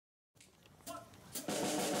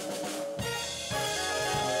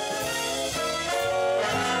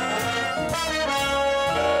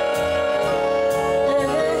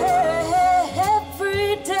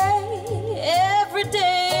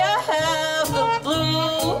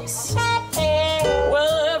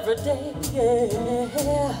day,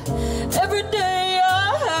 yeah. Every day I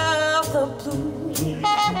have the blues.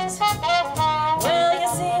 Well, you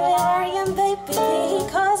see me worrying, baby,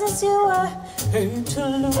 because it's you I hate to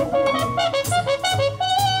lose.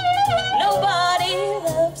 Nobody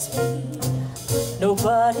loves me,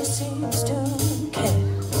 nobody seems to care.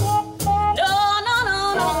 No, no, no,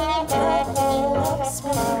 nobody loves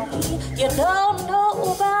me. You know,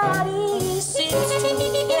 nobody seems to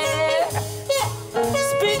care.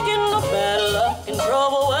 Speaking of bad luck and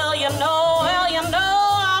trouble, well, you know,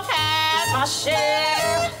 I've had my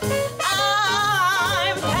share.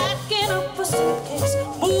 I'm packing up a suitcase,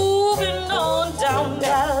 moving on down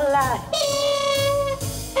that line.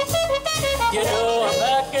 You know, I'm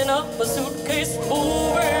packing up a suitcase,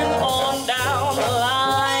 moving on down the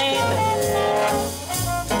line.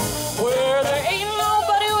 Where there ain't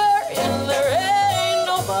nobody worrying, there ain't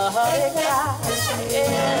nobody crying.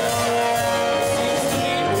 Yeah.